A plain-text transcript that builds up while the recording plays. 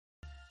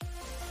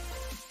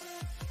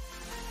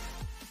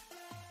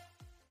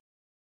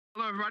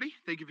everybody.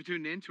 Thank you for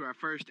tuning in to our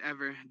first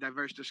ever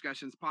Diverse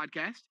Discussions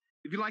podcast.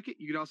 If you like it,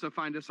 you can also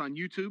find us on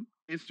YouTube,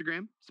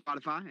 Instagram,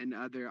 Spotify, and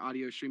other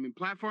audio streaming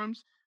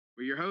platforms.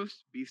 We're your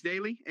hosts, Beast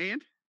Daily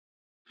and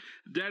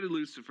Daddy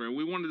Lucifer.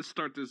 We wanted to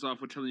start this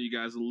off with telling you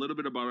guys a little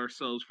bit about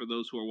ourselves for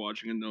those who are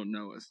watching and don't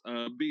know us.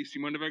 Beast,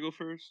 you mind if I go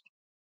first?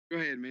 Go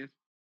ahead, man.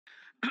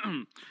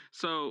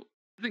 So,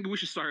 I think we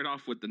should start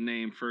off with the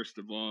name, first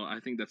of all. I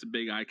think that's a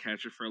big eye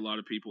catcher for a lot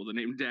of people, the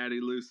name Daddy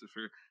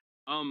Lucifer.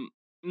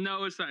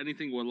 No, it's not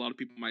anything what a lot of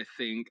people might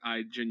think.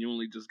 I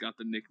genuinely just got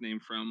the nickname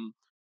from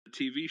the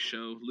TV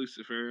show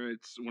Lucifer.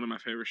 It's one of my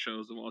favorite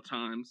shows of all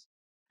times.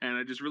 And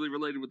I just really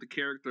related with the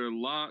character a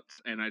lot,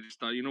 and I just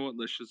thought, you know what,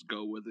 let's just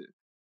go with it.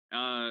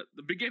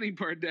 The beginning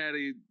part,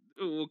 Daddy,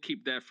 we'll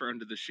keep that for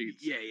under the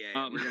sheets.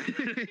 Yeah.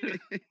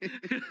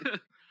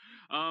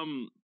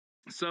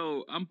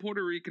 So I'm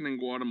Puerto Rican and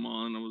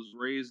Guatemalan. I was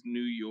raised in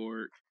New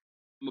York.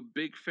 I'm a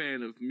big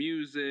fan of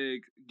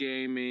music,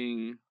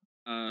 gaming.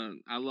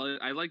 I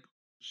like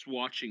just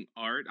watching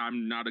art.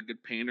 I'm not a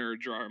good painter or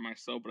drawer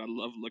myself, but I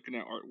love looking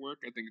at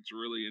artwork. I think it's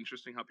really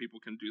interesting how people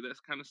can do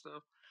this kind of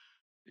stuff.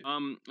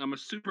 I'm a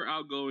super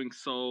outgoing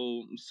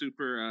soul,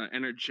 super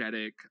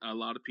energetic. A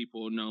lot of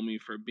people know me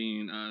for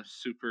being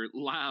super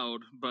loud,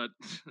 but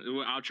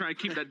I'll try and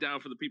keep that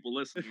down for the people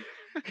listening.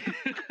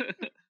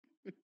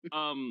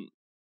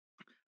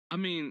 I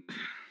mean,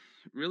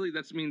 really,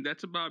 that's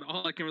about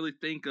all I can really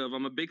think of.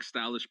 I'm a big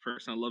stylish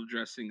person. I love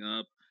dressing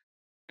up.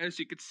 As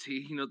you could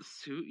see, the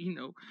suit,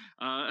 and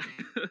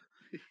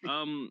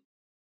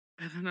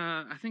then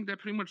I think that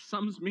pretty much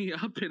sums me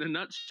up in a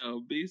nutshell.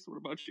 Beast, what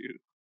about you?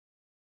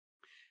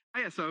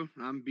 So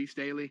I'm Beast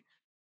Daily.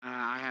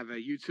 I have a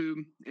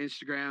YouTube,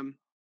 Instagram.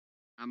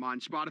 I'm on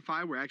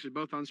Spotify. We're actually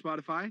both on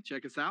Spotify.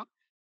 Check us out.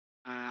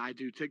 I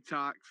do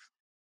TikToks.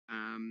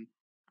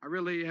 I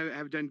really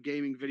have done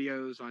gaming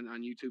videos on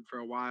YouTube for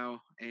a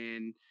while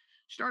and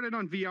started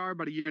on VR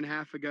about a year and a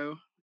half ago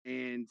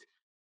and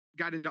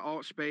got into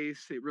alt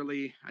space.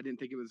 I didn't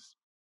think it was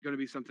going to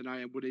be something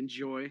I would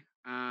enjoy.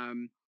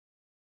 And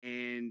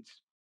when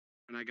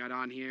I got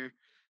on here,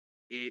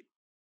 it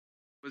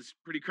was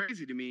pretty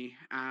crazy to me.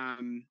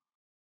 And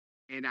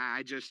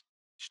I just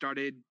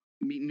started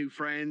meeting new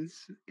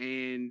friends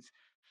and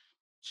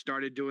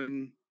started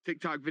doing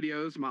TikTok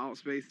videos, my alt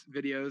space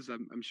videos.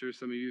 I'm sure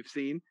some of you have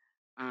seen,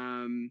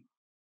 and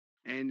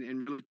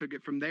really took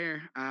it from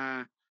there.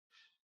 And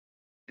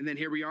then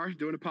here we are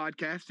doing a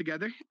podcast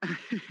together.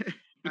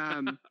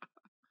 I'm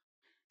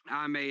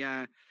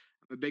a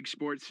big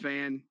sports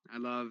fan. I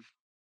love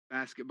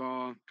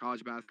basketball,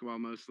 college basketball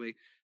mostly.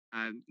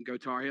 Go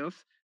Tar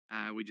Heels.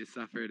 We just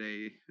suffered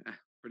a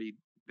pretty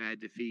bad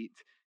defeat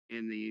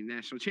in the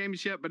national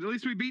championship, but at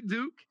least we beat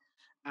Duke.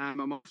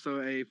 I'm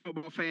also a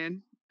football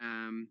fan.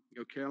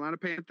 Go Carolina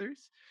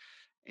Panthers.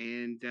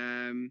 And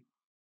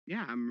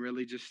I'm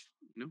really just,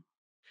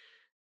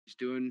 just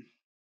doing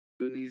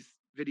these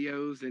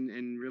videos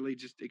and really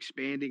just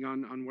expanding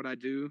on what I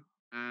do.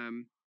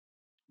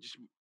 Just,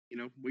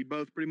 we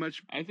both pretty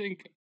much. I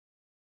think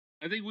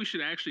we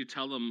should actually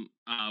tell them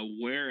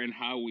where and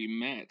how we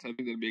met. I think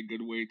that'd be a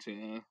good way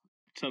to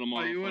tell them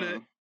all. You want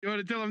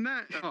to tell them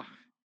that? Oh,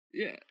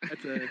 yeah.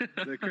 That's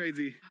a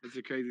crazy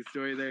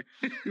story there.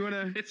 You want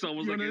to? It's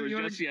almost like it was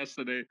just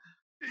yesterday.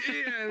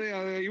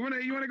 Yeah. You want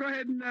to go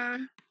ahead and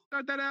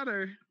start that out,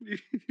 or?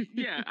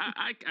 Yeah,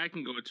 I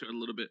can go into it a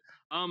little bit.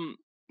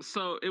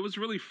 So it was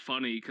really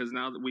funny because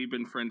now that we've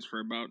been friends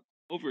for about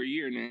over a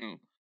year now,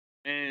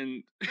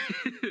 and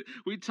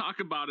we talk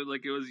about it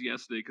like it was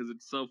yesterday because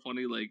it's so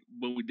funny, like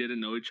when we didn't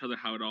know each other,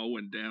 how it all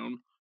went down.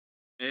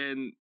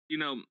 And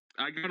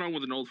I got on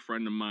with an old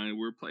friend of mine.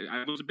 We were playing.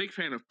 I was a big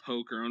fan of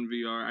poker on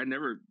VR. I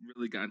never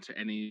really got into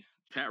any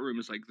chat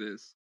rooms like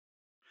this.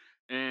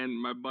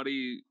 And my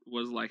buddy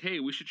was like, "Hey,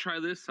 we should try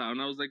this out."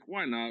 And I was like,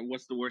 "Why not?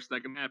 What's the worst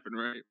that can happen,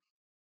 right?"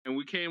 And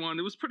we came on.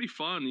 It was pretty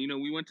fun.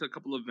 We went to a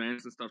couple of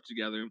events and stuff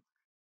together.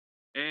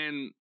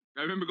 And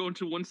I remember going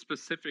to one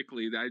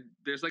specifically that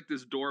there's like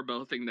this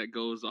doorbell thing that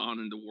goes on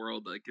in the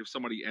world. Like if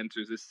somebody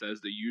enters, it says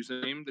the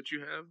username that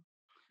you have.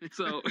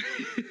 So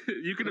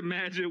you can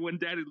imagine when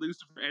Daddy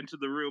Lucifer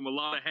entered the room, a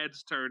lot of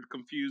heads turned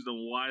confused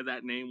on why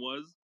that name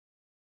was.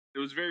 It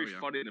was very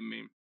funny to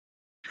me.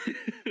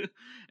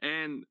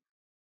 And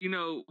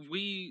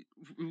we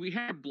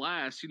had a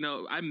blast.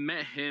 I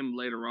met him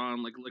later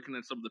on, like looking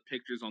at some of the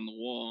pictures on the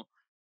wall,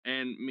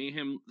 and me and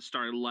him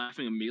started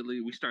laughing immediately.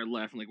 We started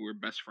laughing like we were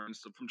best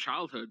friends from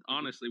childhood.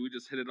 Honestly, we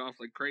just hit it off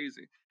like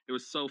crazy. It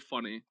was so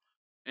funny.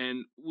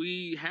 And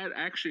we had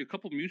actually a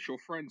couple mutual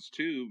friends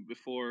too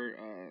before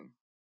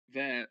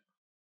that.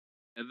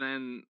 And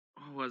then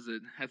what was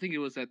it? I think it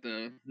was at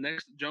the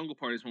next jungle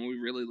parties when we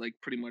really like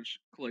pretty much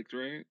clicked,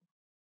 right?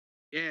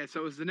 Yeah,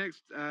 so it was the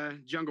next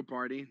jungle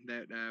party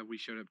that we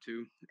showed up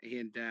to,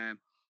 and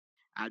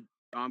I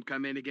saw him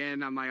come in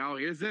again. I'm like, oh,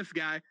 here's this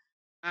guy.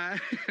 And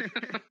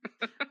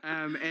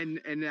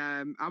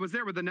I was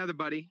there with another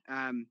buddy,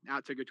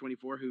 Outigger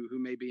 24, who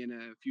may be in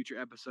a future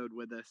episode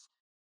with us.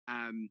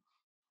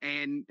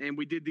 And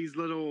we did these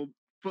little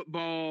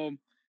football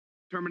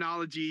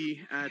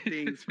terminology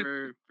things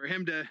for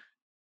him to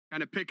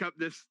kind of pick up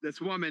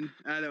this woman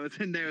that was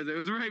in there. It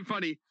was a very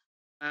funny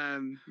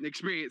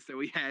experience that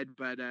we had,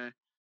 but I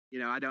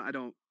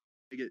don't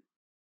think it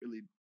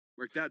really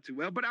worked out too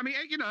well. But I mean,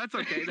 that's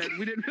okay. That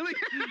we didn't really.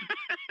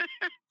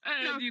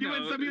 And you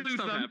win some, you lose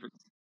stuff some.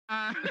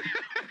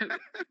 happens.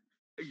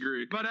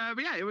 Agree. But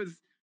yeah, it was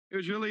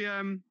really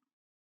a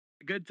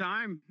good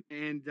time,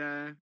 and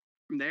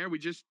from there we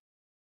just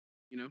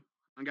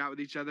hung out with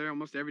each other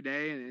almost every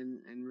day,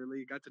 and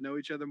really got to know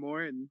each other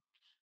more, and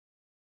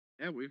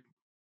yeah,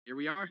 here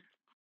we are.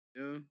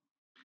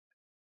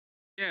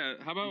 Yeah,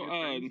 how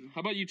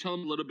about you tell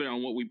them a little bit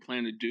on what we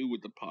plan to do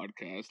with the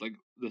podcast, like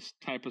this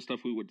type of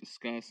stuff we would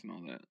discuss and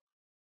all that.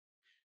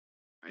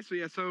 All right,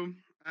 so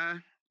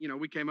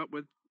we came up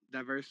with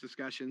diverse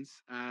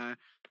discussions.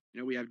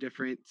 We have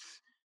different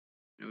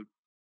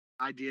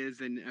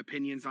ideas and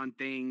opinions on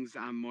things.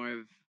 I'm more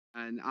of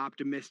an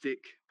optimistic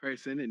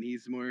person, and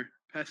he's more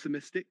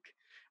pessimistic.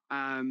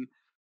 And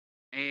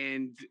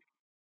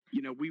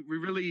we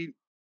really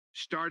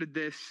started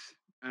this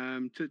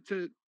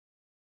to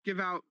give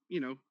out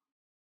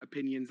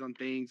opinions on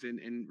things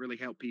and really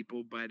help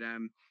people. But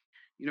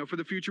for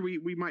the future,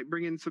 we might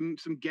bring in some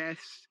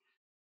guests,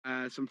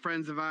 some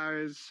friends of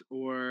ours,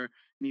 or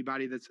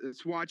anybody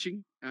that's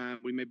watching.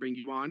 We may bring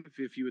you on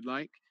if you would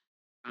like.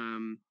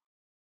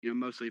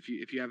 Mostly if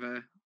you have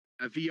a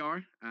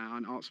VR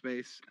on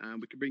AltSpace,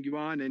 we can bring you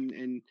on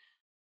and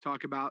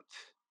talk about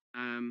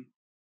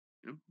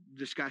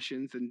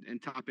discussions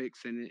and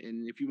topics.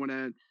 And if you want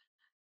to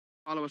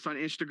follow us on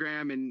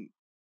Instagram and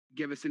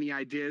give us any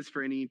ideas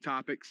for any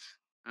topics,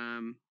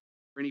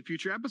 for any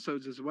future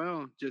episodes as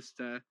well, just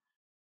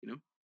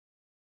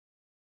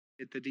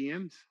hit the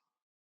DMs.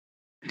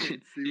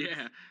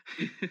 Yeah.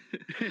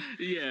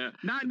 Yeah.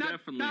 Not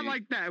definitely. Not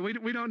like that. We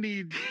don't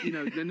need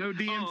no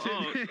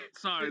DMs.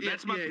 Sorry,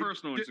 that's my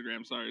personal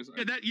Instagram. Sorry.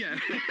 Yeah.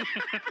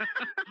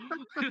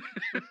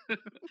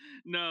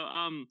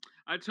 No,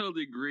 I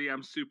totally agree.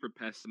 I'm super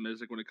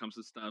pessimistic when it comes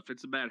to stuff.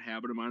 It's a bad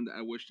habit of mine that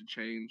I wish to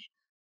change.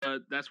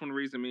 But that's one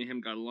reason me and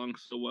him got along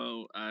so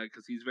well,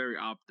 because he's very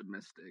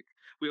optimistic.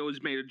 We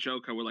always made a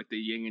joke how we're like the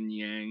yin and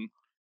yang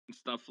and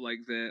stuff like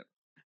that,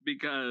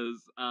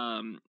 because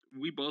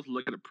we both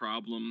look at a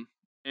problem,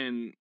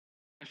 and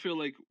I feel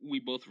like we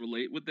both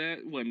relate with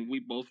that when we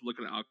both look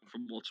at an outcome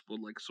from multiple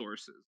like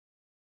sources.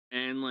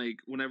 And like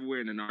whenever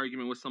we're in an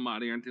argument with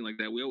somebody or anything like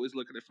that, we always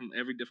look at it from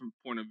every different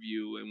point of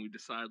view, and we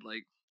decide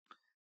like,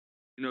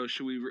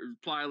 should we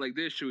reply like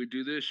this? Should we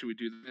do this? Should we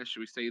do that? Should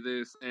we say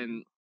this?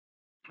 And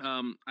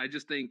I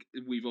just think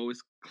we've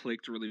always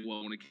clicked really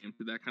well when it came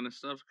to that kind of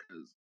stuff,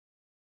 because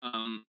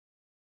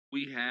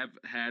we have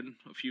had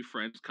a few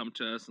friends come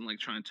to us and like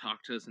try and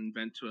talk to us and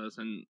vent to us,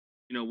 and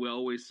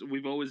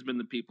we've always been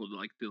the people to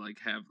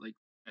have like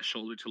a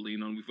shoulder to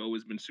lean on. We've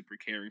always been super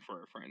caring for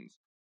our friends,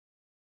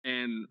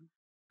 and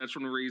that's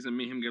one reason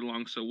me and him get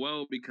along so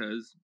well,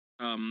 because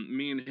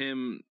me and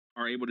him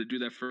are able to do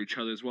that for each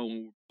other as well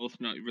when we're both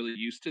not really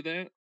used to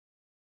that.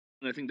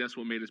 And I think that's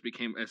what made us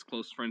become as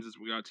close friends as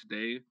we are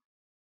today,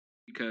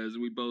 because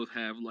we both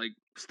have like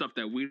stuff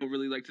that we don't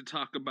really like to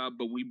talk about,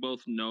 but we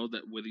both know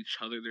that with each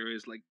other there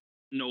is like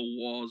no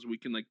walls. We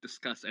can like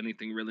discuss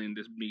anything really and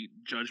just be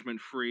judgment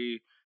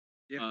free,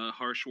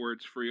 harsh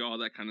words free, all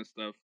that kind of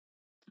stuff.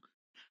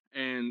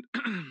 And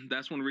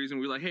that's one reason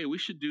we're like, hey, we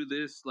should do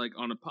this like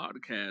on a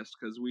podcast,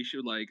 because we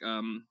should like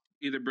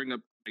either bring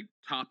up like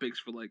topics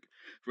for like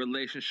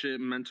relationship,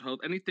 mental health,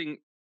 anything in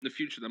the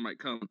future that might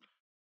come.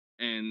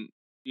 And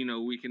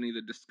we can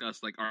either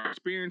discuss like our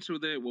experience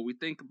with it, what we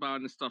think about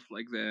it, and stuff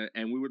like that.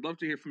 And we would love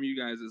to hear from you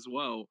guys as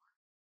well.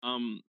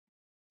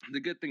 The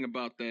good thing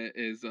about that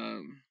is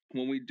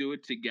when we do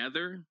it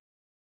together,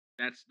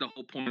 that's the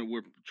whole point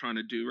we're trying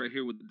to do right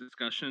here with the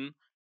discussion,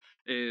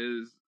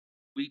 is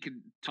we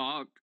could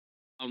talk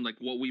on like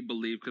what we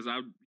believe, because I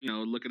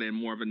look at it in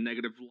more of a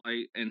negative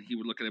light, and he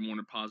would look at it more in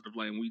a positive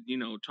light, and we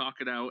talk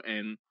it out,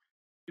 and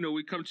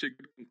we come to a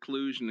good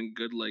conclusion and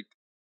good like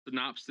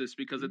synopsis,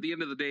 because at the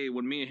end of the day,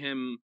 when me and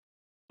him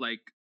like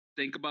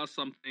think about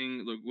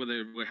something, like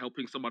whether we're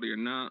helping somebody or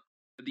not,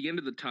 at the end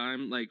of the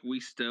time, like we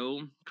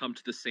still come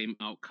to the same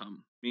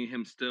outcome. Me and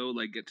him still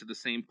like get to the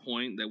same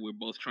point that we're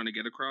both trying to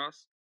get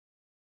across,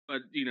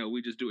 but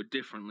we just do it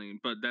differently.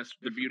 But that's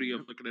the beauty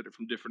of looking at it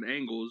from different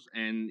angles,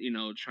 and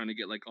trying to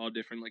get like all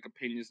different like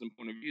opinions and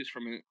point of views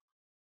from it.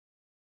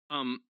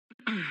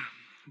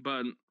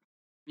 But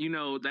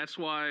that's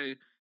why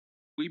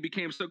we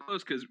became so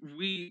close, because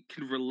we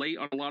can relate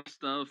on a lot of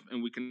stuff,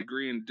 and we can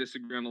agree and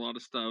disagree on a lot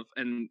of stuff.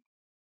 And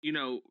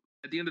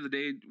at the end of the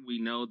day, we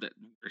know that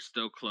we're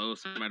still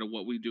close no matter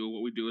what we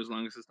do, as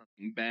long as it's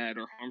nothing bad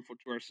or harmful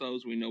to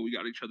ourselves. We know we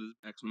got each other's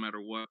backs no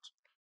matter what.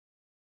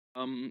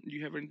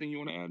 You have anything you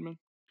want to add, man?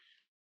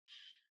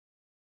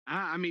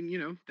 I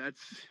mean,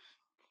 that's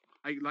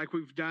like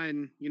we've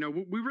done.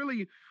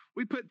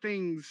 We put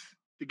things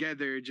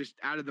together just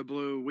out of the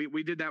blue.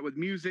 We did that with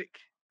music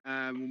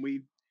when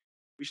we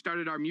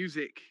started our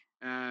music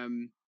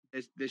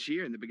this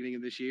year, in the beginning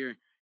of this year,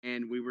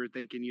 and we were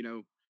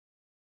thinking,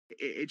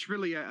 it's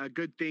really a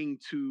good thing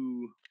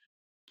to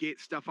get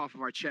stuff off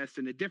of our chest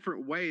in a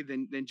different way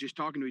than just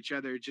talking to each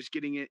other, just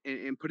getting it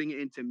and putting it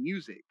into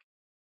music.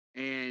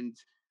 And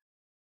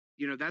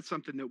that's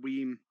something that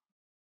we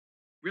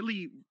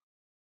really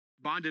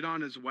bonded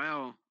on as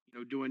well.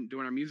 Doing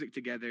our music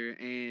together,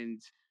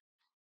 and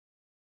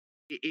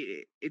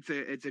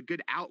it's a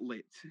good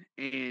outlet.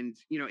 And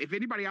if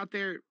anybody out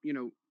there,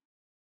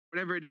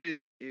 whatever it is,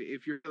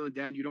 if you're feeling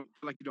down, you don't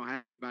feel like you don't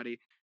have anybody,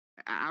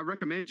 I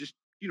recommend just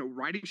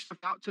writing stuff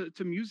out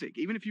to music.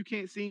 Even if you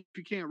can't sing, if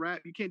you can't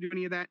rap, you can't do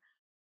any of that,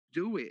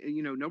 do it. And,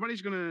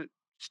 nobody's gonna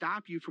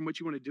stop you from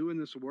what you want to do in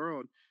this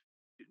world.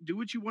 Do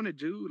what you want to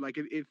do. Like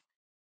if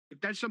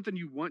that's something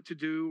you want to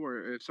do,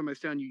 or if somebody's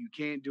telling you you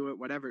can't do it,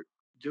 whatever,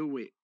 do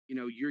it.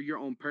 You're your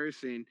own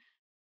person.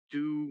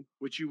 Do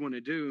what you want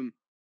to do.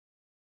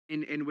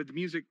 And with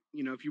music,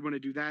 if you want to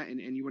do that, and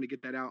you want to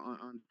get that out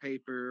on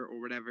paper or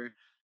whatever,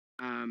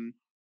 um,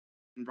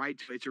 and write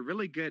to it, it's a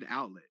really good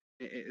outlet.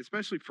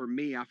 Especially for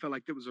me, I felt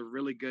like that was a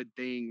really good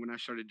thing when I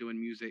started doing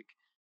music.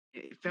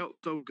 It felt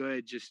so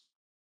good just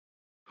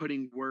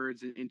putting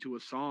words into a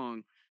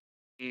song.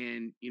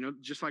 And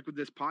just like with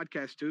this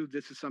podcast too,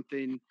 this is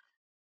something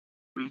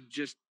we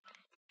just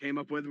came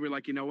up with. We're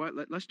like, you know what,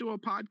 let's do a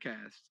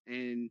podcast.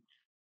 And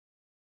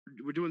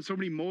we're doing so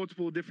many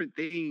multiple different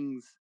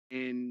things.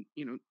 And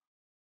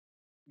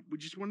we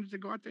just wanted to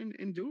go out there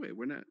and do it.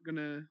 We're not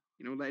gonna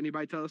let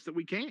anybody tell us that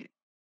we can't.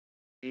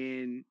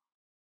 And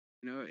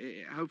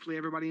hopefully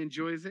everybody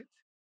enjoys it.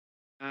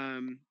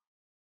 um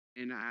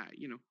and I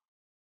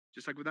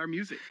just like with our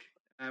music,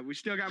 we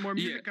still got more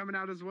music coming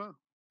out as well.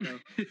 So.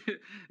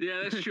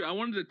 Yeah, that's true. I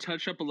wanted to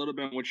touch up a little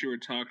bit on what you were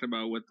talking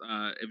about with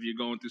if you're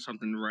going through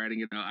something, writing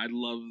it out. I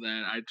love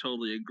that. I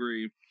totally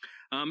agree.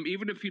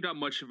 Even if you're not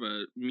much of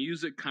a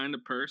music kind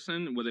of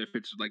person, whether if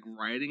it's like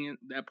writing it,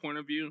 that point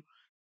of view,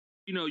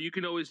 you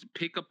can always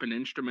pick up an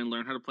instrument,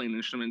 learn how to play an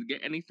instrument,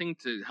 get anything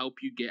to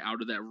help you get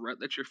out of that rut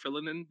that you're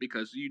feeling in,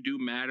 because you do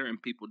matter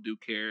and people do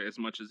care, as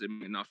much as it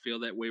may not feel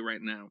that way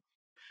right now.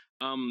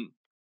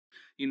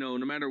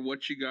 No matter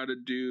what you got to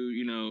do,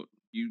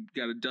 you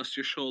got to dust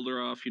your shoulder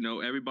off.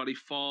 Everybody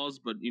falls,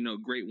 but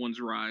great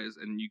ones rise,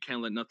 and you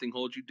can't let nothing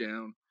hold you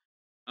down.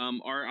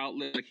 Our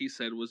outlet, like he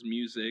said, was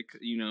music.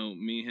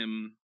 Me and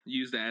him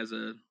used that as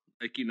a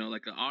like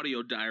an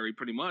audio diary,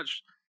 pretty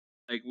much.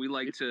 Like, we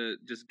like to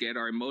just get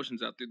our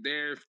emotions out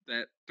there,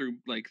 that through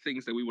like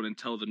things that we wouldn't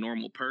tell the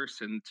normal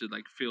person to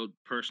like feel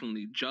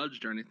personally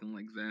judged or anything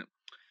like that.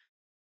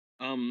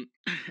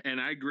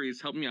 And I agree,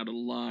 it's helped me out a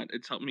lot.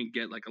 It's helped me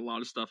get like a lot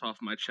of stuff off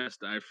my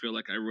chest that I feel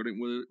like I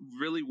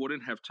really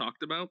wouldn't have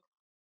talked about.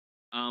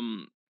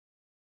 Um,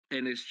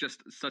 and it's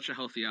just such a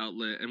healthy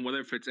outlet. And whether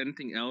if it's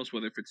anything else,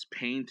 whether if it's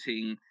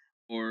painting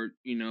or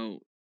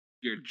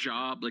your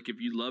job, like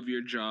if you love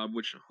your job,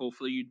 which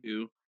hopefully you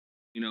do,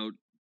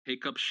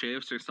 pick up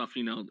shifts or stuff.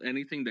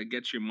 Anything that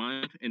gets your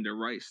mind in the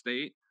right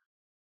state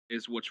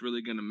is what's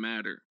really gonna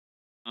matter.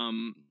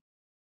 Um,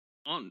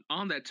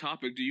 on that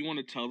topic, do you want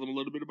to tell them a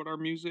little bit about our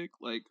music,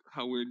 like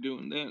how we're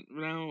doing that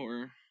now,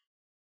 or?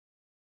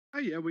 Oh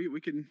yeah,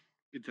 we can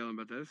tell them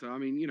about that. So I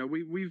mean,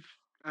 we've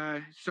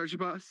searched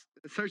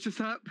us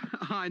up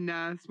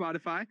on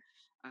Spotify.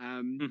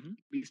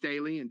 Beats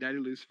Daily and Daddy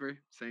Lucifer,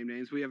 same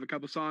names. We have a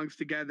couple songs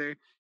together.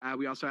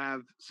 We also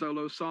have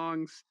solo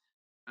songs,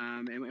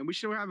 and we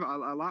still have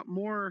a lot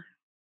more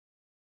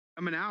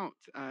coming out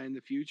in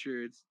the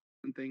future. It's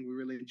something we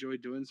really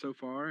enjoyed doing so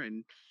far.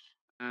 And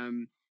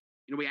um,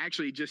 we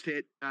actually just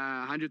hit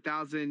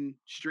 100,000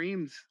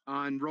 streams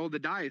on Roll the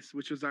Dice,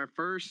 which was our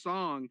first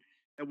song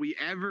that we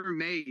ever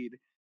made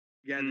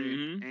together.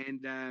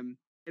 And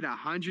hit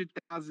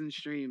 100,000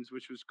 streams,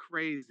 which was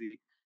crazy.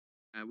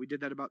 We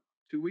did that about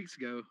 2 weeks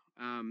ago.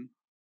 It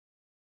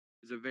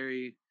was a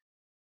very,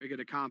 very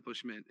good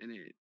accomplishment, and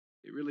it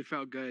really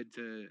felt good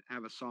to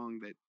have a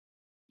song that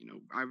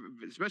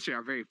especially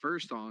our very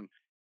first song,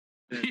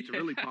 to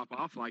really pop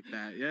off like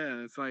that.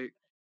 Yeah, it's like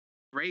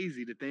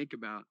crazy to think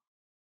about.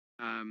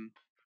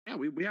 Yeah,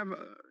 we have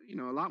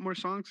a lot more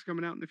songs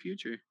coming out in the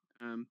future,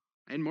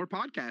 and more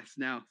podcasts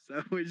now.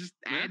 So we're just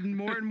adding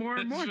more and more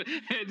and more.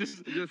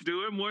 just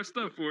doing more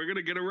stuff. We're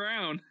gonna get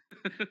around.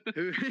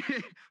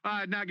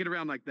 Not get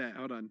around like that.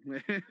 Hold on.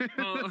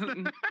 Well,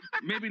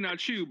 maybe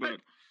not you, but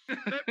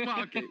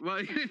well, okay.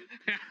 Well,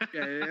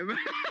 okay.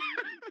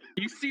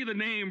 You see the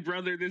name,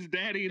 brother. This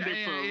daddy in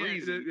there for a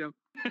reason. Yeah.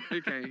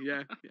 Okay,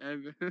 yeah.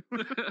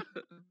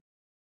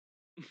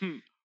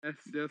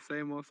 That's just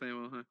same old,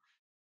 huh?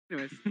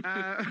 Anyways,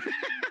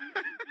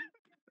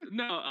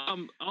 no.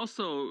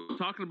 Also,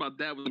 talking about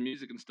that with the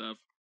music and stuff.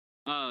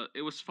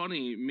 It was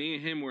funny. Me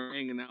and him were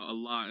hanging out a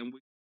lot, and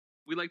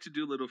we like to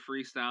do little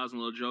freestyles and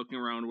little joking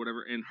around, or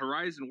whatever. And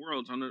Horizon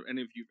Worlds, I don't know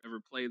any of you've ever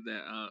played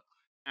that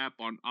app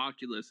on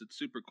Oculus. It's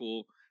super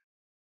cool.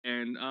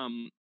 And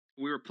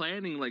we were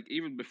planning, like,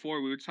 even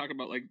before, we were talking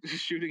about like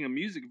shooting a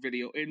music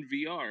video in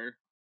VR.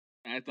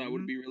 I thought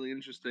would be really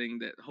interesting,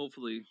 that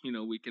hopefully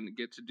we can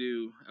get to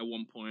do at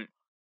one point.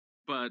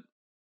 But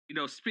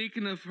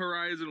speaking of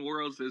Horizon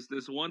Worlds, there's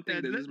this one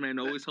thing that this man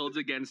always holds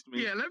against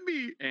me. Yeah, let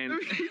me go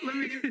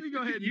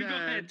ahead. You go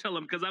ahead and tell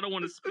him because I don't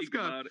want to speak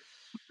about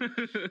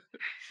it.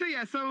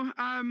 So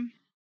I've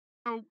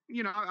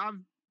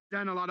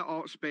done a lot of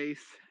alt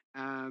space,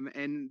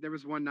 and there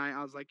was one night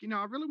I was like,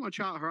 I really want to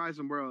try out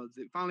Horizon Worlds.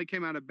 It finally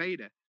came out of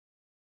beta,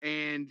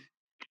 and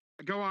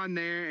I go on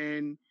there,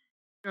 and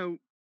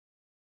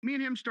me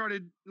and him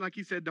started, like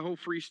you said, the whole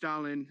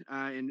freestyling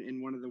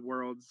in one of the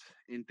worlds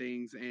and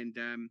things, and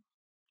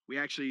we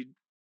actually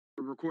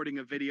were recording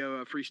a video,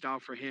 a freestyle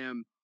for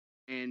him,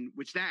 and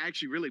which that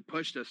actually really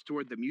pushed us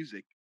toward the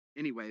music.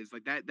 Anyways,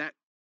 like that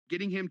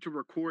getting him to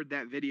record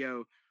that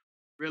video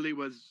really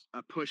was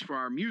a push for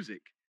our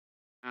music,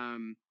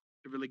 to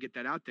really get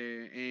that out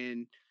there.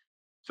 And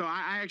so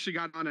I actually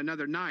got on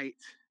another night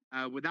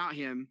without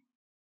him,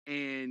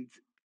 and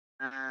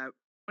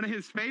one of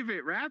his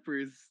favorite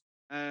rappers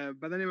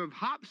by the name of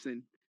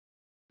Hopsin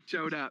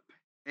showed up,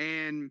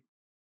 and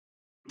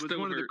it was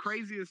one of the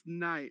craziest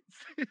nights.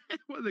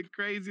 One of the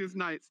craziest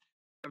nights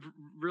I've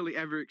really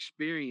ever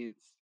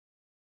experienced.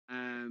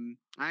 I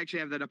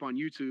actually have that up on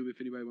YouTube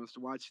if anybody wants to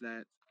watch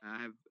that.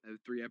 I have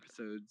 3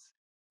 episodes.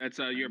 That's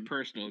your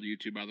personal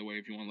YouTube, by the way,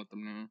 if you want to let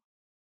them know.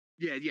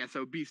 Yeah.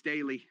 So Beast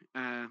Daily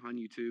on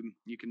YouTube,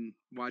 you can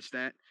watch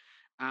that.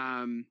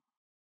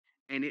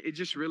 And it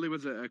just really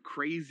was a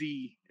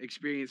crazy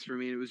experience for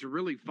me. It was a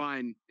really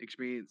fun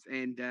experience.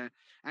 And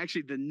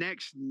actually, the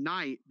next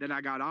night that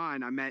I got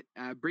on, I met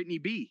Brittany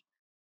B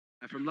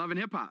from Love and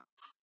Hip Hop.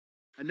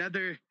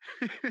 Another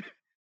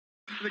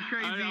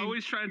crazy. I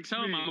always try to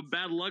tell him I'm a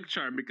bad luck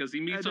charm because he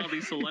meets all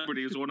these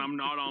celebrities when I'm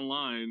not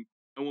online,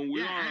 and when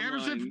we're online.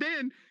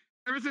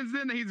 Ever since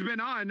then, he's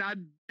been on. I've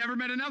never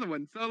met another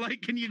one. So,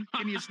 like, can you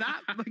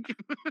stop? Like,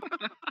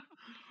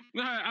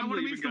 I want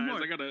to meet some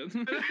more. I gotta.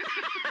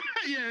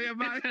 yeah.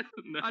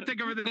 No. I'll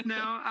take over this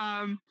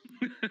now.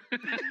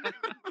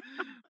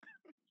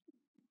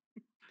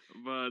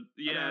 But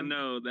yeah,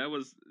 no, that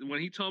was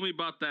when he told me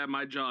about that,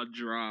 my jaw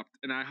dropped,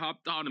 and I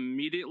hopped on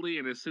immediately.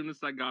 And as soon as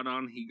I got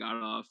on, he got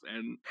off.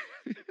 And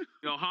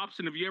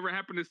Hopsin, if you ever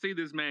happen to see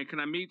this man, can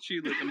I meet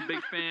you? Like, I'm a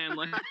big fan.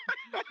 Like,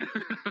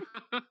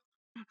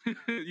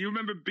 you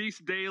remember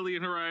Beast Daily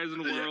and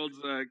Horizon Worlds?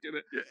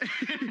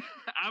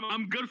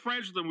 I'm good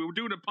friends with them. We were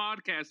doing a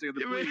podcast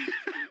together.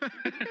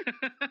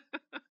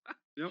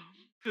 Yep.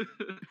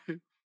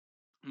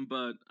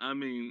 But I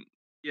mean,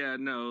 yeah,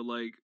 no,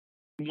 like.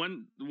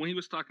 When he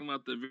was talking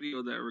about the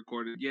video that I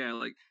recorded, yeah,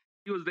 like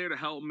he was there to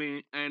help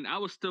me, and I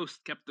was still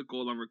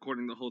skeptical on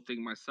recording the whole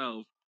thing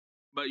myself.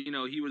 But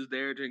he was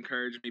there to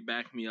encourage me,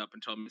 back me up,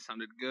 and told me it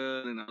sounded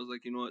good. And I was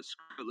like, you know what,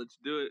 screw it, let's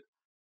do it.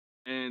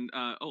 And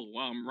oh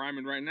wow, I'm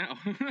rhyming right now.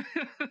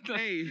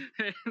 Hey,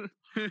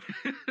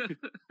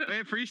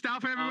 freestyle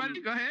for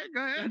everybody. Go ahead.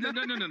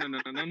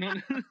 No.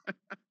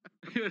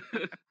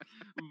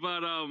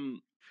 But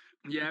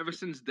yeah, ever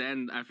since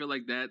then, I feel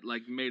like that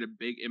made a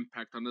big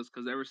impact on us,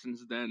 because ever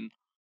since then,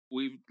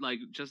 we've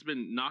just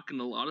been knocking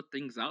a lot of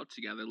things out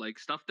together, like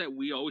stuff that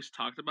we always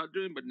talked about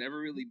doing but never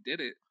really did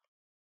it.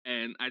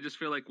 And I just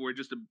feel like we're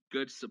just a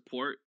good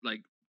support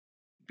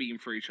beam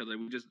for each other.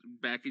 We just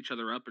back each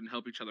other up and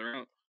help each other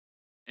out.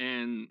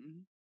 And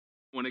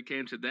when it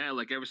came to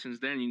that, ever since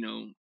then,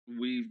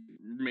 we've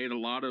made a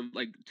lot of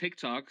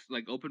TikToks,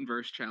 open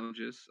verse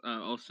challenges,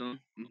 also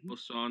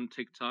on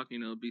TikTok,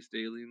 Beast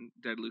Daily and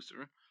Dead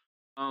Lucifer.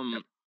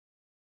 Yep.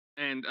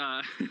 And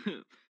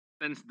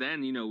since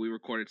then, we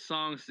recorded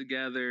songs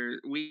together.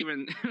 We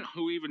even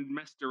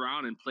messed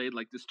around and played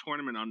this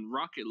tournament on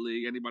Rocket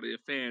League. Anybody a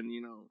fan?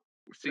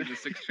 We're season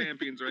 6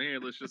 champions right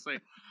here. Let's just say.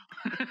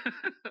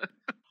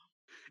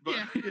 But,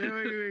 we go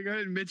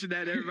ahead and mention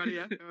that to everybody.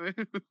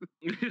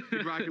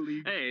 Rocket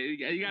League. Hey,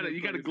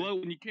 you gotta glow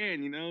when you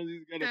can. You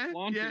gotta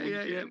flaunt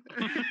it. Yeah.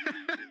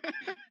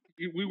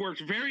 We worked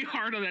very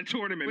hard on that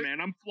tournament,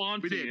 man. I'm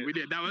flaunting it. We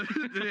did. That was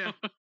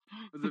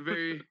it was a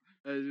very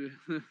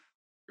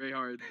very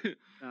hard.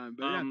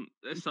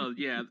 So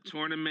yeah,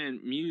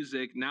 tournament,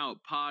 music, now a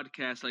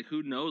podcast.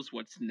 Who knows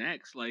what's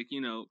next? Me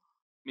and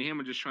him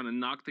are just trying to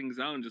knock things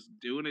out and just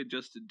doing it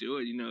just to do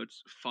it.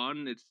 It's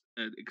fun. It's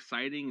an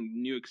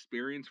exciting new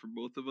experience for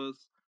both of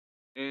us.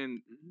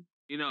 And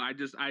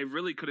I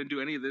really couldn't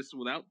do any of this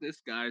without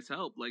this guy's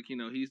help.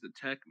 He's the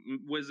tech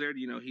wizard.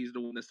 He's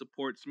the one that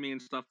supports me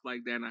and stuff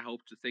like that. And I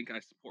hope to think I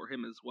support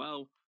him as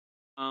well.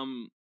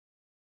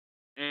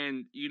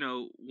 And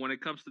when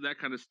it comes to that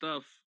kind of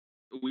stuff,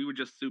 we were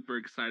just super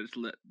excited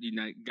to let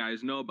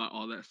guys know about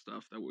all that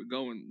stuff that we're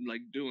going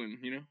doing.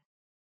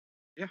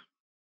 Yeah,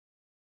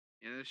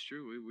 that's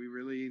true. We've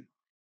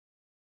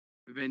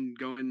been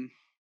going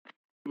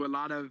through a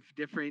lot of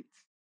different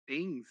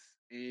things,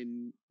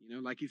 and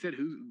like you said,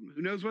 who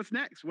knows what's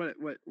next? What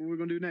we're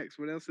gonna do next?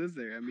 What else is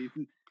there? I mean,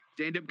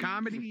 stand-up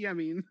comedy. I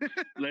mean,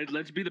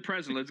 let's be the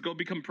president. Let's go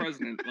become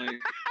president.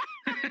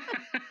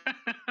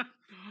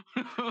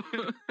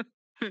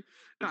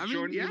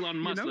 Elon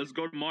Musk. Let's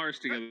go to Mars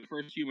together.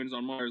 First humans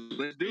on Mars.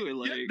 Let's do it.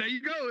 Yeah,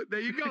 there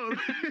you go.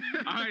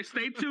 All right,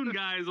 stay tuned,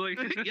 guys.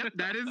 Yep,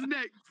 that is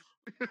next.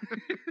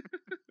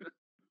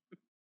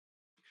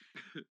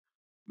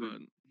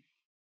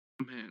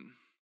 But man,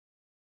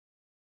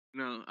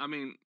 no, I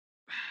mean,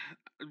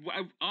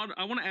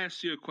 I want to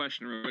ask you a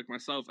question real quick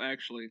myself,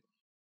 actually.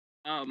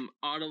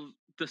 Out of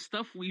the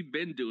stuff we've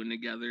been doing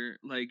together,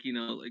 like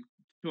like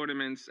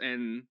tournaments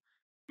and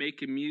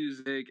making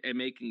music and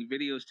making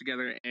videos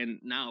together, and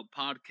now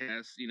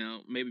podcasts.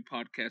 Maybe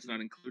podcasts not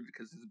included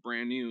because it's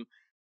brand new.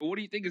 But what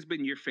do you think has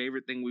been your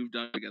favorite thing we've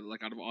done together,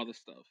 like out of all the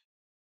stuff?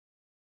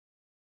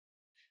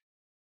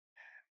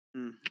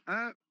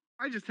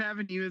 I just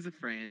having you as a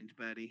friend,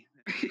 buddy.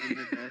 That's been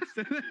the best.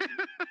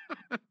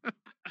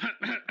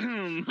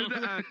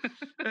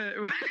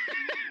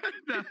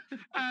 the,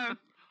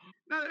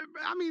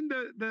 I mean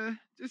the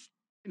just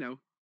I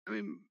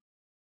mean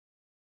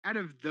out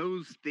of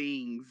those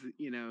things,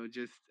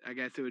 just I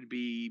guess it would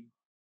be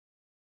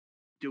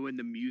doing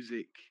the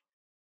music.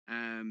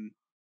 Um,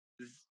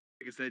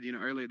 like I said,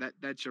 earlier,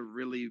 that's a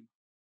really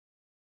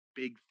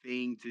big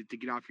thing to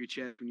get off your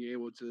chest when you're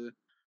able to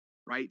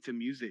write to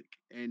music.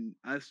 And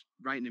us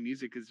writing to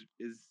music is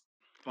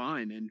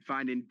fun, and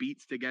finding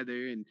beats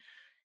together, and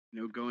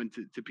going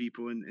to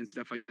people and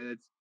stuff like that.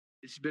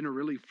 It's been a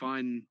really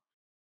fun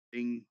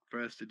thing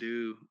for us to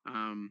do.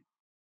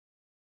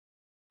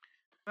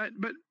 But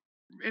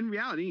in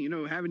reality,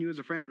 having you as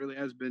a friend really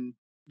has been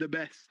the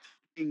best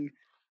thing.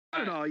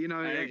 Not at all, I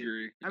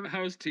agree.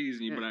 I was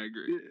teasing you, but I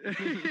agree.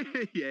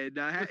 Yeah,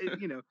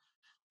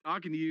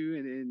 talking to you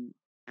and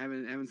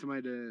having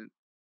somebody to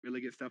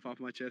really get stuff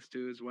off my chest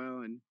too as well,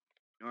 and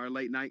our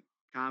late night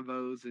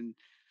convos and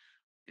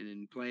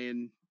then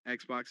playing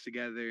Xbox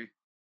together.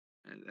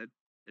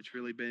 It's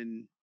really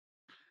been.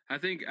 I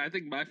think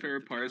my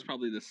favorite part is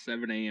probably the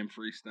 7 a.m.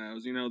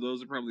 freestyles.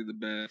 Those are probably the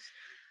best.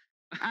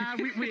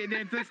 We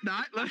that's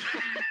not.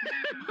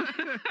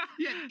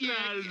 Yeah,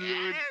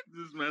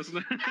 just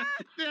messing.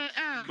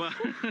 But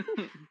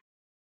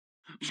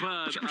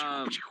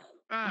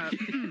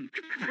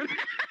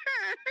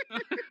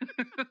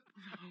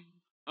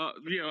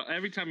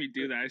every time you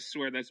do that, I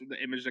swear that's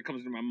the image that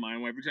comes to my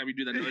mind. Every time you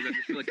do that noise, I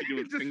just feel like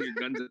you're doing finger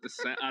guns at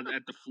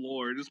the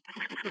floor. Just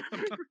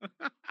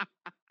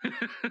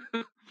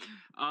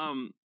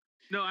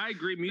no, I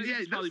agree. Music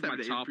is probably my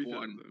top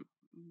one.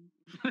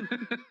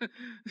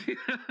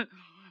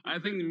 I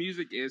think the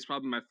music is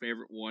probably my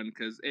favorite one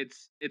because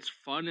it's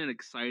fun and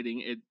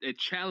exciting. It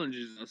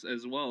challenges us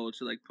as well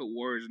to like put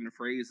words and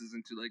phrases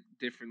into like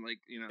different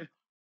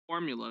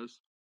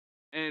formulas.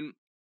 And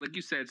like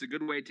you said, it's a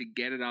good way to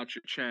get it out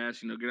your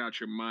chest, get out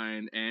your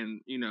mind,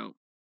 and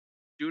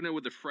doing it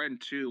with a friend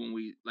too. When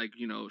we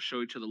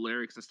show each other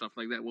lyrics and stuff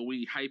like that, when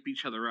we hype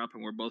each other up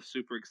and we're both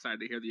super excited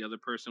to hear the other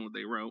person what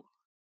they wrote,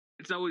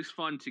 it's always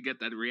fun to get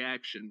that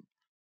reaction.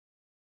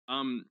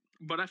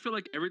 But I feel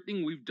like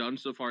everything we've done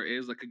so far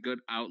is like a good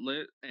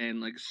outlet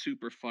and like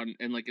super fun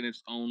and like in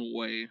its own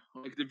way.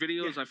 Like the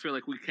videos, I feel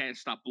like we can't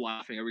stop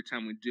laughing every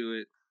time we do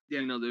it.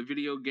 Yeah. The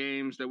video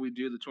games that we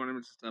do, the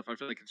tournaments and stuff, I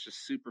feel like it's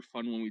just super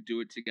fun when we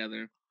do it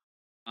together.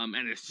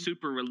 And it's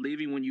super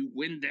relieving when you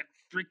win that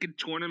freaking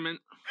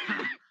tournament.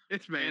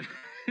 It's man.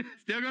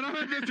 Still gonna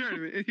win this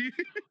tournament.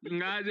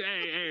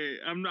 Hey,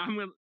 I'm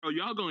gonna. Oh,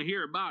 y'all gonna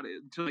hear about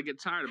it until I get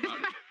tired about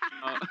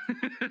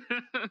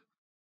it.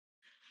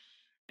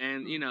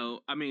 And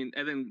I mean,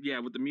 and then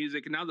with the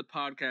music and now the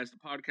podcast,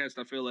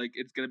 I feel like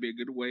it's gonna be a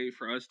good way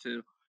for us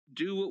to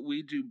do what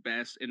we do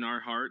best in our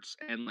hearts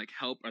and like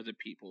help other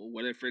people.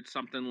 Whether if it's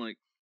something like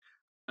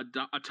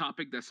a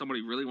topic that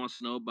somebody really wants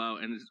to know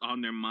about and is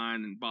on their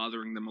mind and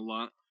bothering them a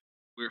lot,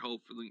 where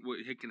hopefully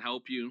it can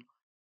help you,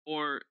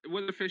 or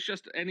whether if it's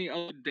just any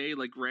other day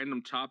like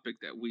random topic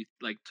that we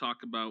like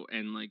talk about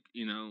and like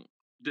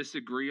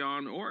disagree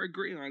on or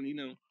agree on,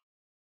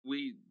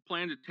 we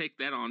plan to take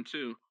that on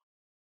too.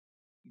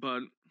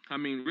 But I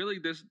mean, really,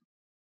 there's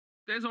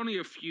only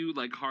a few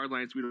like hard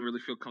lines we don't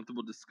really feel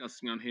comfortable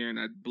discussing on here, and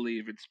I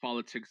believe it's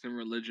politics and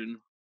religion.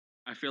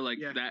 I feel like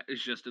that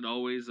is just an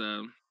always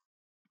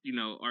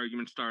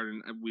argument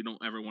starter, and we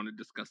don't ever want to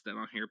discuss that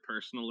on here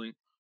personally.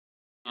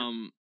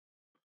 What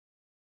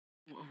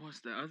was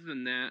that? Other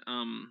than that,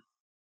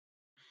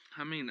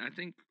 I mean, I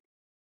think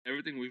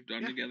everything we've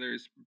done together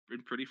has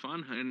been pretty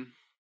fun, and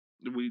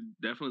we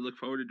definitely look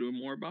forward to doing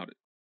more about it.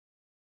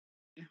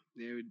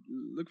 Yeah, we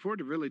look forward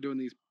to really doing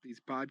these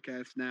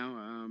podcasts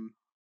now.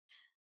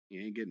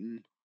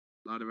 Getting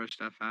a lot of our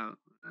stuff out.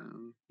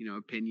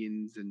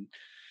 Opinions and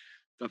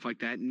stuff like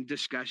that, and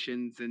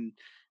discussions, and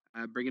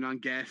bringing on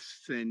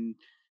guests, and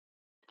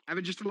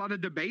having just a lot of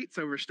debates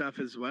over stuff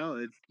as well.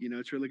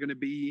 It's really going to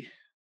be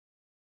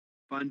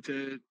fun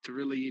to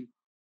really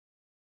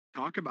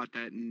talk about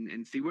that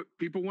and see what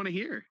people want to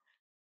hear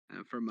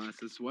from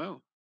us as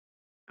well.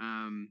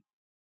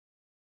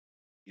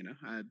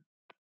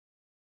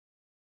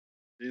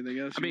 Anything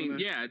else? I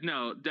mean,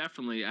 no,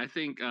 definitely. I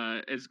think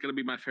it's going to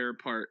be my favorite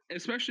part,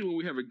 especially when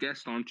we have a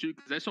guest on too,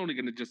 because that's only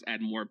going to just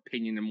add more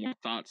opinion and more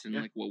thoughts and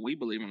like what we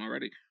believe in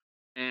already.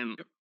 And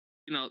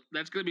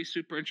that's going to be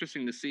super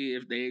interesting to see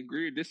if they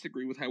agree or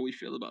disagree with how we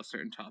feel about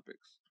certain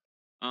topics.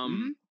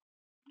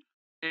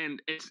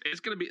 and it's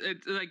gonna be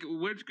like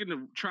we're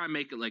gonna try and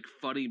make it like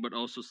funny but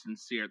also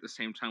sincere at the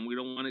same time. We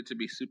don't want it to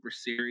be super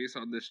serious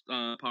on this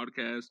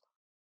podcast.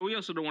 But we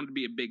also don't want it to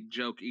be a big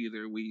joke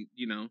either. We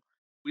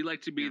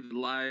like to be Yeah. the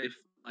live,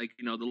 like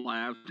the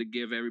live to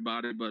give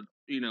everybody, but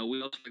we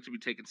also like to be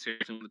taken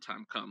seriously when the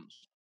time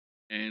comes.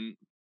 And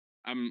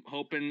I'm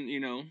hoping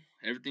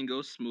everything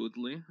goes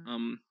smoothly.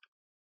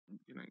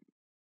 You know,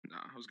 no,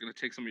 I was gonna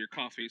take some of your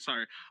coffee.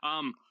 Sorry.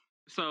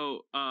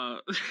 So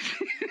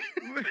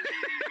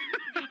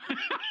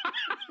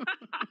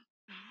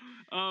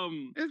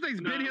This thing's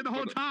been here the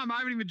whole time. I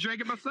haven't even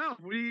drank it myself.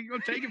 What are you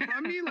gonna take it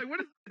from me? Like,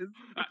 what is this?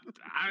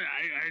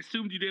 I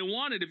assumed you didn't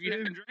want it if you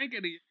hadn't drank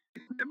any.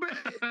 But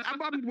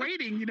I'm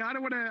waiting. I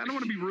don't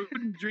want to be rude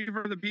and drink it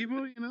for other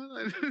people.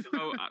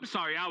 Oh,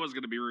 sorry, I was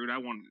gonna be rude. I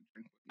wanted to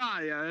drink.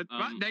 Yeah.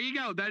 Well, there you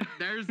go.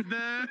 There's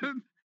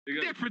the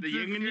difference. The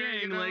yin and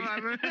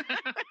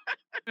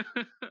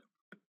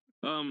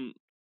yang.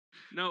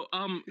 No.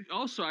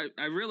 Also,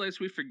 I realized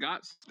we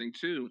forgot something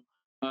too.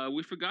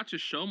 We forgot to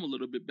show them a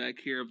little bit back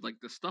here of like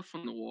the stuff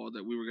on the wall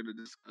that we were going to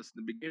discuss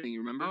in the beginning. You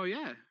remember? Oh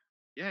yeah.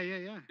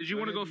 Did you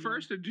want to go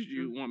first, or did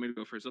you want me to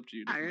go first? Up to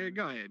you.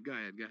 Go ahead.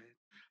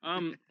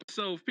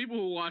 So if people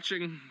who are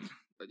watching,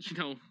 I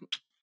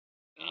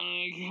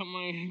got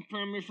my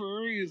permit for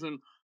a reason.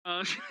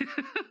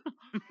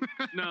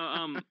 No,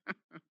 I'm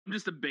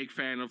just a big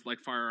fan of like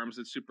firearms.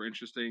 It's super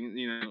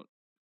interesting,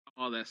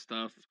 all that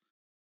stuff.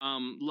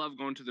 Love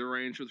going to the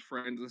range with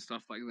friends and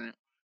stuff like that.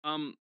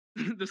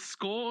 The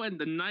skull and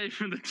the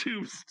knife and the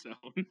tombstone.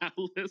 Now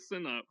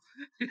listen up.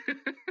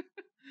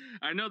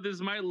 I know this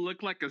might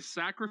look like a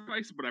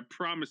sacrifice, but I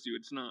promise you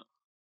it's not.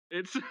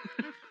 It's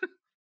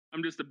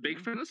I'm just a big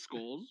fan of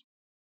skulls.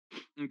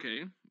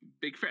 Okay.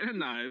 Big fan of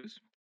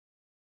knives.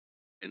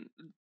 And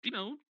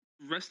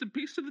rest in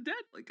peace to the dead.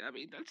 Like, I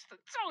mean, that's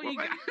all you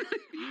got.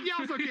 You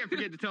also can't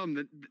forget to tell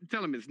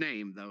him his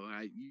name, though.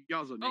 You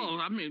also name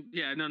I mean,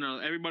 yeah, no.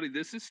 Everybody,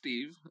 this is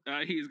Steve.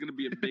 He's going to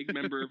be a big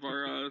member of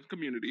our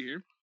community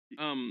here.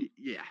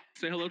 Yeah.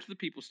 Say hello to the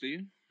people,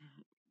 Steve.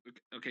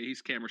 Okay,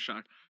 he's camera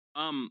shy.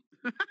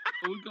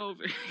 We go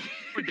over.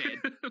 We're dead.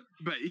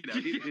 But,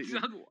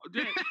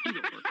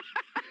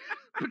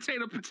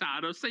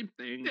 Potato, same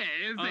thing.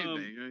 Yeah, same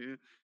thing.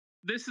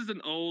 This is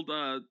an old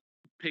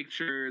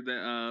picture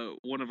that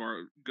one of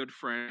our good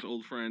friends,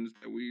 old friends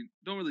that we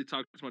don't really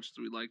talk as much as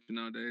we like to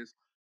nowadays.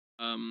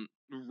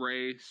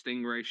 Ray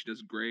Stingray, she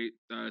does great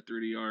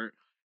 3D art.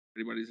 If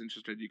anybody's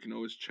interested, you can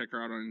always check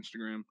her out on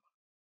Instagram.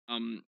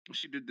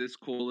 She did this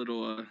cool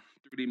little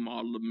 3D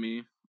model of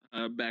me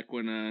back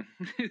when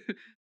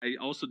I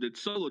also did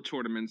solo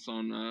tournaments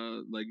on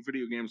like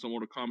video games on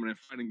Mortal Kombat and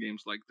fighting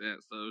games like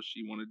that. So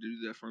she wanted to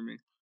do that for me.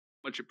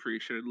 Much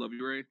appreciated. Love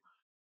you, Ray.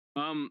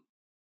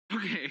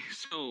 Okay,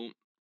 so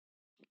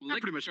that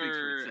pretty much speaks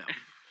for itself.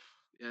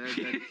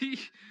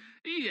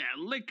 Yeah,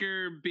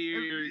 liquor,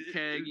 beer,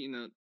 keg.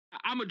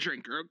 I'm a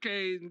drinker.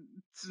 Okay,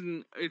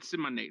 it's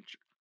in my nature.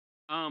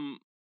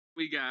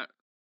 We got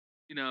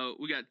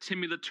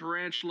Timmy the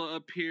Tarantula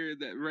up here,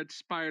 that red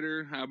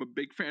spider. I'm a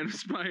big fan of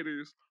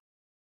spiders,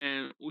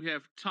 and we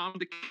have Tom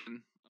the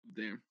Kitten up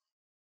there.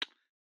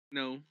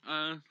 I'm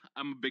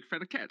a big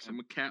fan of cats. I'm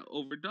a cat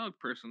over dog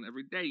person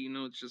every day.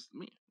 It's just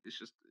me. It's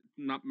just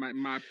not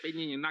my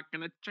opinion. You're not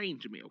gonna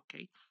change me,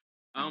 okay?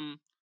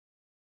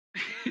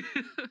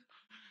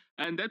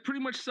 And that pretty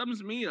much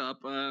sums me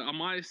up on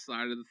my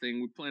side of the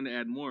thing. We plan to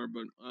add more,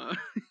 but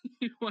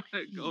you want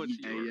to go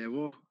into yeah,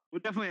 we'll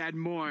definitely add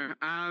more.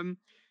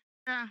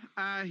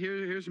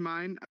 Here's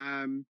mine.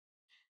 I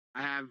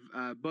have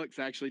books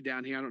actually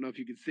down here. I don't know if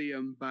you can see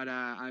them, but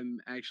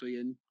I'm actually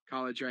in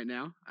college right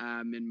now.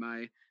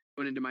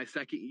 Going into my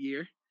second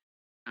year.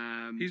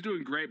 He's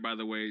doing great, by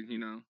the way. We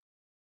ain't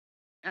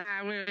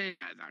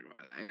gotta talk about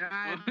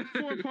that.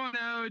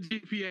 4.0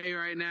 GPA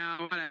right now.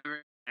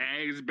 Whatever.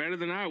 Hey, it's better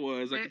than I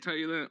was. I can tell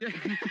you that.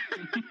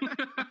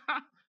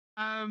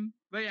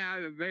 But yeah,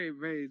 I'm very,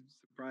 very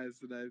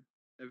surprised that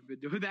I've been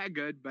doing that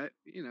good. But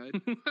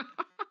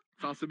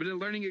it's also been a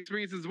learning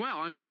experience as well,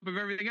 on top of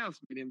everything else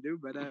made him do.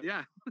 But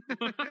yeah.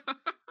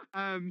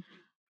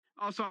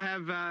 Also, I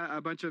have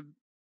a bunch of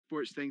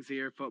sports things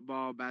here: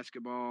 football,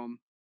 basketball,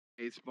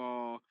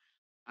 baseball.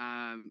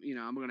 I'm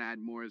going to add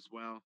more as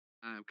well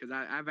because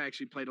I've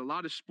actually played a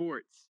lot of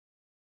sports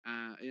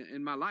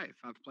in my life.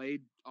 I've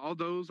played all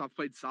those. I've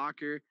played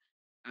soccer.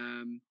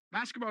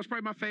 Basketball is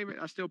probably my favorite.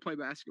 I still play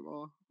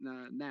basketball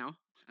now.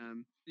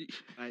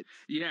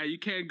 Yeah, you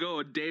can't go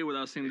a day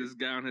without seeing this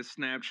guy on his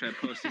Snapchat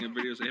posting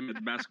videos of him at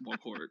the basketball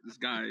court. This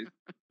guy,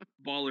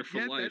 baller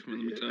for life, man,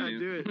 let me tell you. I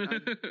do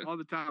it all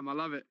the time. I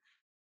love it.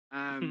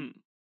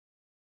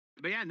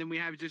 But yeah, and then we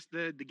have just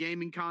the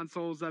gaming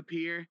consoles up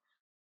here.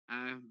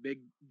 Big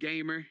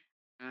gamer.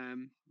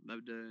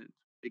 Love the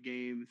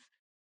games.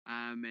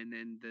 And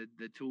then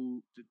the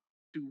two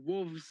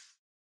wolves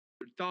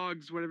or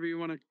dogs, whatever you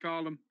want to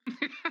call them.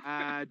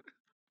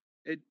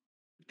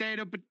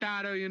 Potato,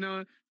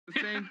 the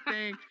same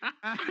thing.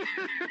 I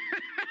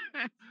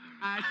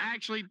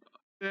actually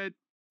I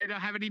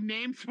don't have any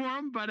names for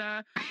them, but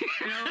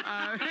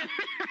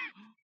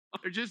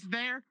They're just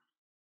there.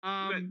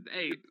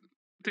 Hey,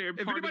 they're if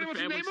part anybody of the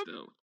wants to family name them,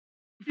 still.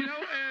 go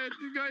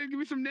ahead and give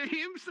me some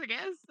names. I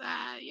guess.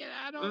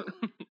 I don't.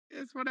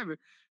 It's whatever.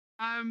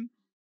 And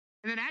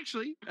then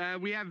actually,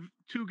 we have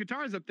two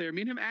guitars up there.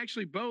 Me and him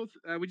actually both.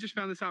 We just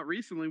found this out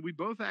recently. We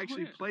both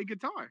actually play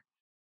guitar.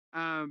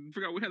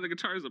 Forgot we had the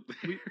guitars up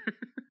there.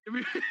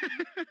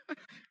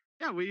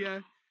 We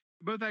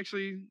both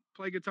actually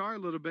play guitar a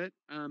little bit.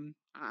 I'm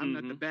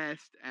not the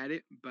best at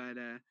it, but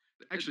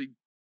actually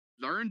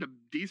learned a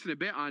decent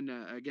bit on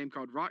a game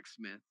called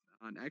Rocksmith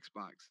on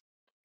Xbox.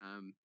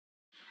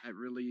 That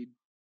really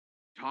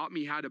taught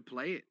me how to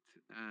play it.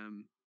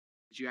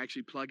 You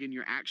actually plug in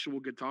your actual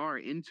guitar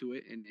into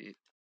it, and it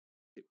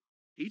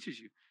teaches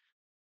you.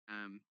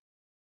 I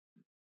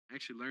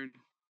actually learned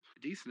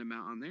a decent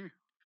amount on there.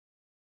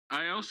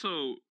 I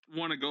also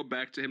want to go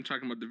back to him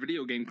talking about the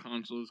video game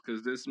consoles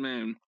because this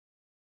man,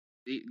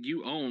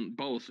 you own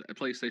both a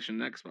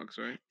PlayStation and Xbox,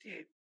 right?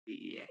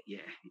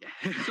 Yeah.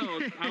 So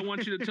I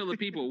want you to tell the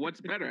people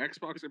what's better,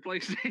 Xbox or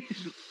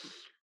PlayStation.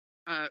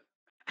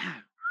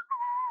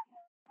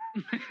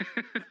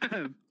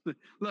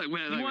 Look,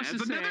 he wants to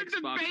say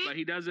Xbox, debate. But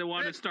he doesn't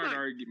want to start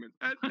arguments.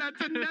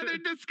 That's another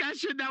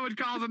discussion that would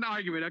cause an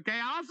argument. Okay,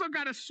 I also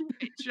got a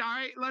Switch. All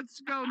right, let's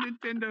go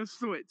Nintendo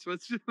Switch.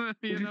 Let's just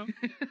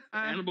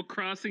Animal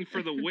Crossing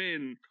for the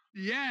win.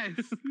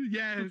 Yes.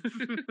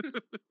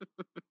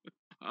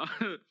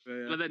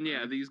 But then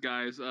these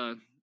guys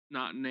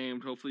not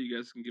named. Hopefully you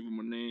guys can give them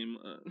a name.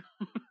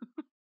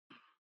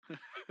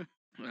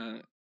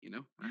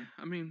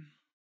 I mean,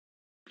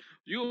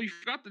 you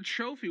got the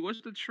trophy.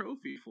 What's the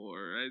trophy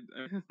for? I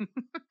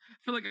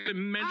feel like I've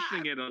been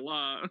mentioning it a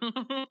lot.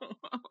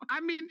 I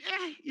mean,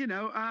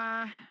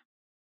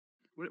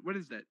 what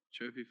is that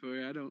trophy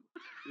for? I don't.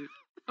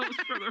 That was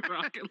for the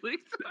Rocket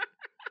League.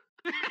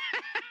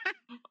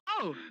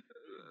 Oh,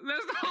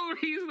 that's the whole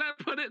reason I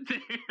put it there.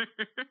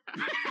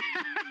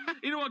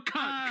 You know what?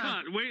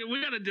 Cut.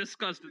 We gotta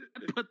discuss this.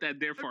 I put that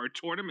there for our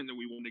tournament that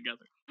we won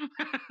together.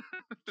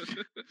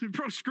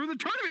 Bro, screw the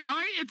tournament. All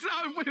right, it's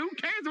who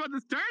cares about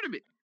this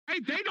tournament? Hey,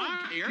 they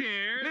don't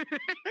care.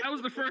 That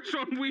was the first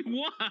one we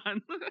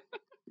won.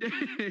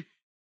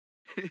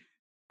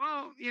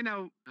 Well,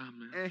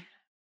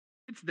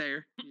 it's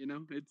there.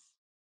 It's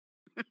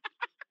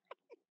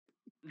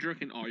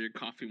drinking all your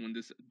coffee when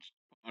this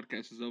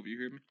podcast is over. You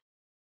hear me?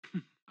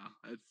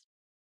 Oh,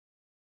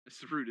 that's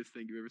the rudest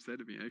thing you've ever said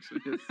to me,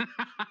 actually.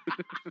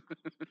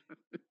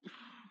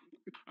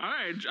 All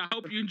right. I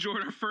hope you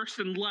enjoyed our first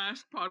and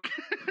last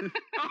podcast.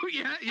 Oh,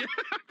 yeah.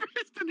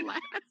 First and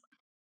last.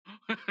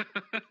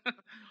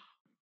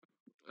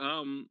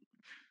 I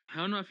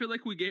don't know. I feel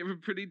like we gave a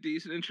pretty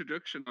decent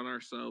introduction on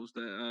ourselves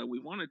that we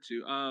wanted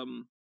to.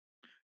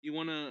 You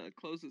want to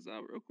close this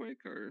out real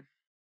quick, or?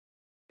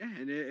 Yeah,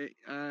 and if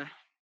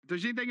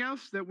there's anything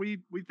else that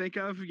we think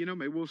of,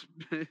 maybe we'll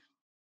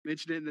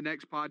mention it in the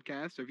next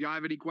podcast. So if y'all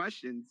have any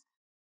questions,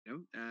 hit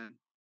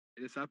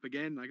us up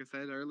again, like I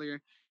said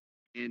earlier,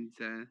 and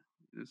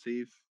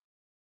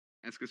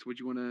ask us what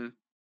you want to,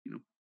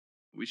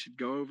 we should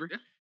go over,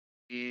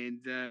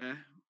 and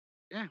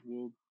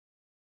we'll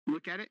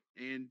look at it.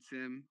 And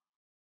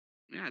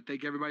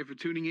thank everybody for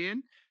tuning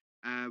in.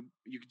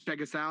 You can check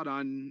us out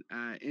on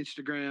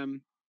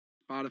Instagram,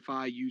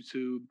 Spotify,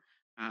 YouTube,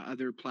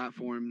 other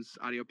platforms,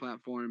 audio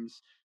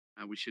platforms.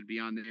 We should be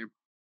on there.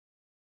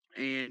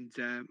 And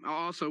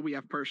also, we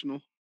have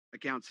personal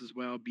accounts as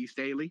well. Beast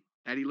Daily,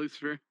 Eddie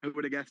Lucifer. Who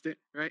would have guessed it,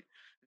 right?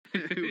 Who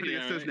would have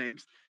guessed those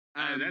names?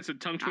 That's a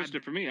tongue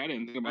twister for me. I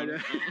didn't think about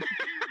it.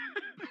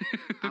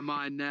 I'm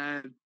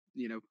on,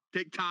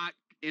 TikTok,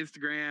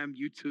 Instagram,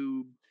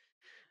 YouTube,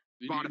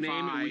 Spotify. You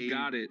name it, we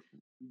got it.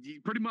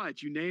 Pretty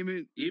much, you name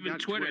it. Even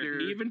Twitter.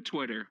 Even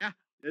Twitter. Yeah,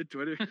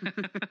 Twitter.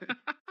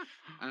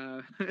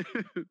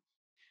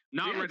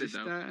 Not Reddit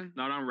though.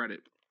 Not on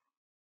Reddit.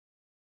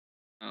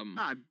 I'm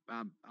on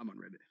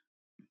Reddit.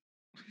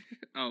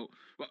 Oh,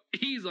 well,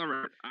 he's on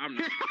Reddit. I'm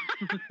not.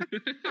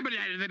 But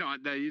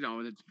they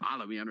don't. It's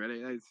follow me on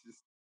Reddit. It's just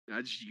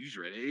I just use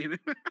Reddit.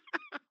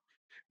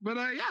 But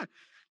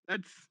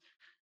that's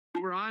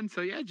what we're on.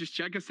 So yeah, just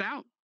check us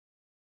out.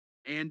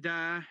 And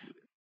that's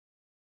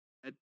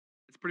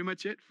pretty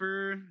much it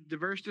for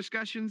Diverse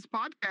Discussions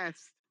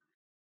podcast.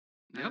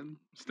 Yep.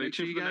 Stay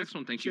tuned for the next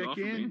one. Thank you all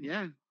for being.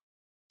 Yeah.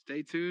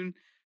 Stay tuned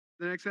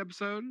for the next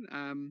episode.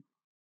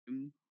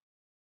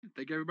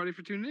 Thank everybody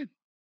for tuning in.